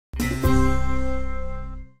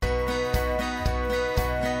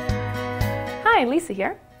Hi, Lisa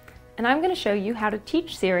here, and I'm going to show you how to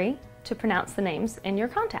teach Siri to pronounce the names in your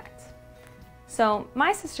contacts. So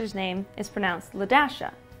my sister's name is pronounced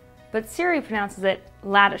Ladasha, but Siri pronounces it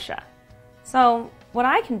Ladisha. So what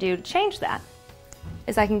I can do to change that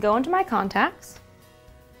is I can go into my contacts,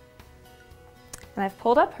 and I've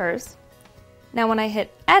pulled up hers. Now when I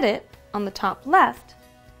hit edit on the top left,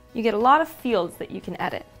 you get a lot of fields that you can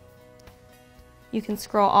edit. You can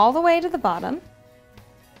scroll all the way to the bottom,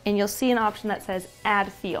 and you'll see an option that says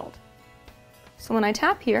Add Field. So when I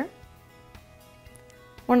tap here,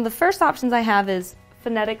 one of the first options I have is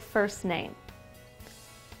phonetic first name.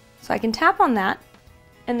 So I can tap on that,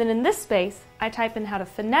 and then in this space, I type in how to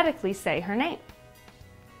phonetically say her name.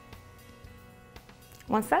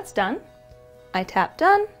 Once that's done, I tap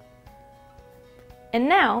Done, and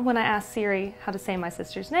now when I ask Siri how to say my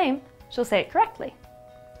sister's name, she'll say it correctly.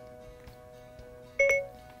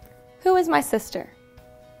 Who is my sister?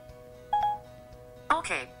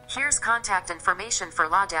 Okay, here's contact information for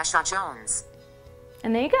Ladasha Jones.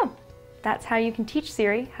 And there you go. That's how you can teach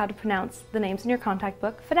Siri how to pronounce the names in your contact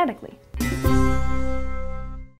book phonetically.